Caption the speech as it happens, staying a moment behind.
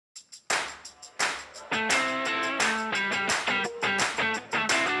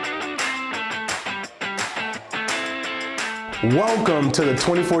Welcome to the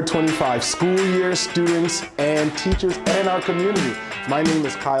 24-25 school year, students and teachers and our community. My name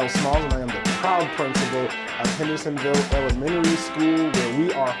is Kyle Smalls and I am the proud principal of Hendersonville Elementary School, where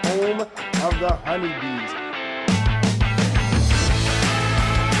we are home of the Honeybees.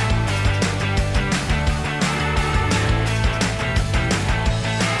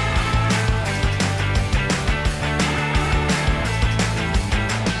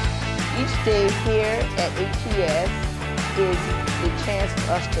 Each day here at HES is the chance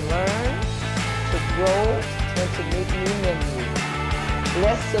for us to learn, to grow, and to make new memories.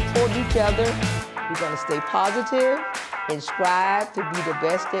 Let's support each other. We're going to stay positive and strive to be the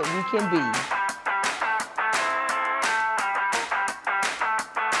best that we can be.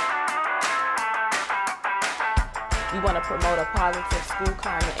 We want to promote a positive school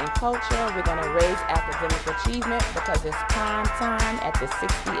climate and culture. We're going to raise academic achievement because it's prime time at the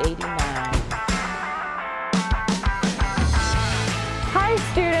 6089. Hi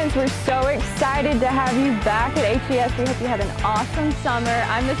students, we're so excited to have you back at HES. We hope you had an awesome summer.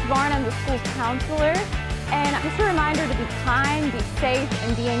 I'm Ms. Varn, I'm the school counselor. And just a reminder to be kind, be safe,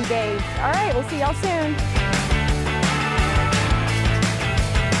 and be engaged. All right, we'll see y'all soon.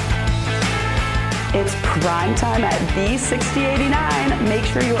 It's prime time at the 6089. Make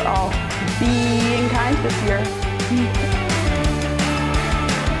sure you are all being kind this year.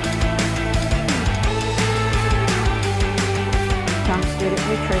 I'm student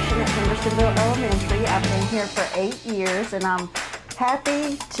nutrition at Hendersonville Elementary. I've been here for 8 years and I'm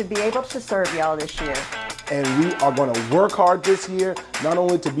happy to be able to serve y'all this year. And we are going to work hard this year, not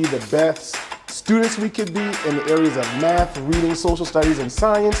only to be the best students we could be in the areas of math, reading, social studies, and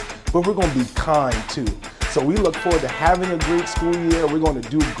science, but we're going to be kind too. So we look forward to having a great school year. We're going to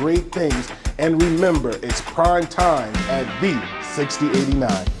do great things. And remember, it's prime time at the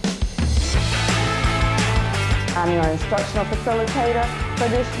 6089. I'm your instructional facilitator for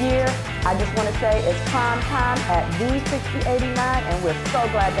this year. I just want to say it's prime time at the 6089 and we're so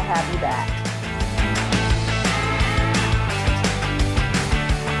glad to have you back.